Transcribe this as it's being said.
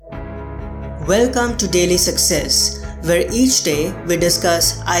Welcome to Daily Success, where each day we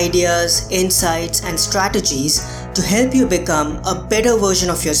discuss ideas, insights, and strategies to help you become a better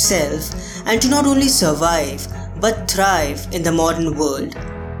version of yourself and to not only survive but thrive in the modern world.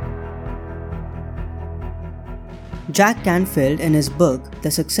 Jack Canfield, in his book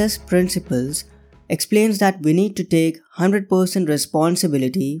The Success Principles, explains that we need to take 100%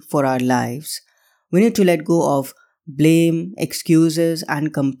 responsibility for our lives. We need to let go of blame, excuses,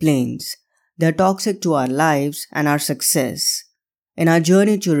 and complaints. They're toxic to our lives and our success. In our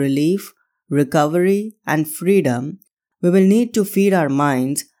journey to relief, recovery, and freedom, we will need to feed our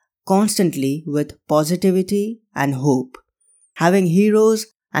minds constantly with positivity and hope. Having heroes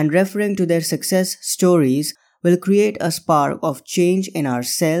and referring to their success stories will create a spark of change in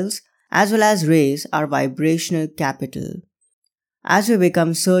ourselves as well as raise our vibrational capital. As we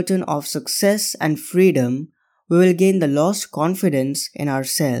become certain of success and freedom, we will gain the lost confidence in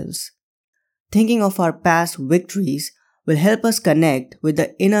ourselves. Thinking of our past victories will help us connect with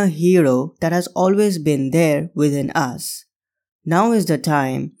the inner hero that has always been there within us. Now is the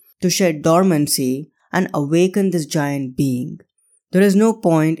time to shed dormancy and awaken this giant being. There is no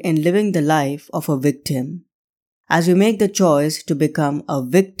point in living the life of a victim. As we make the choice to become a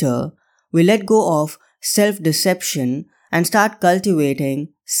victor, we let go of self-deception and start cultivating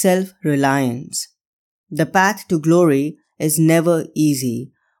self-reliance. The path to glory is never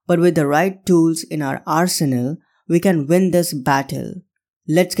easy, but with the right tools in our arsenal, we can win this battle.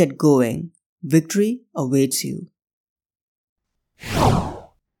 Let's get going. Victory awaits you.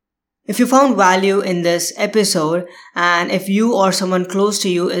 If you found value in this episode, and if you or someone close to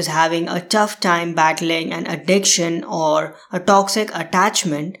you is having a tough time battling an addiction or a toxic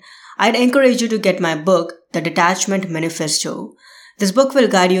attachment, I'd encourage you to get my book, The Detachment Manifesto. This book will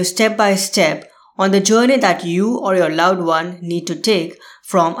guide you step by step on the journey that you or your loved one need to take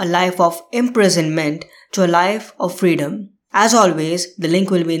from a life of imprisonment to a life of freedom. As always, the link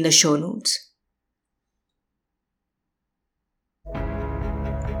will be in the show notes.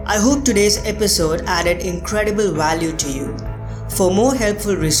 I hope today's episode added incredible value to you. For more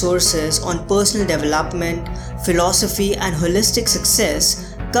helpful resources on personal development, philosophy, and holistic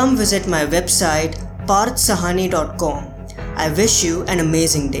success, come visit my website parthsahani.com. I wish you an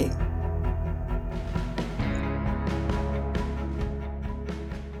amazing day.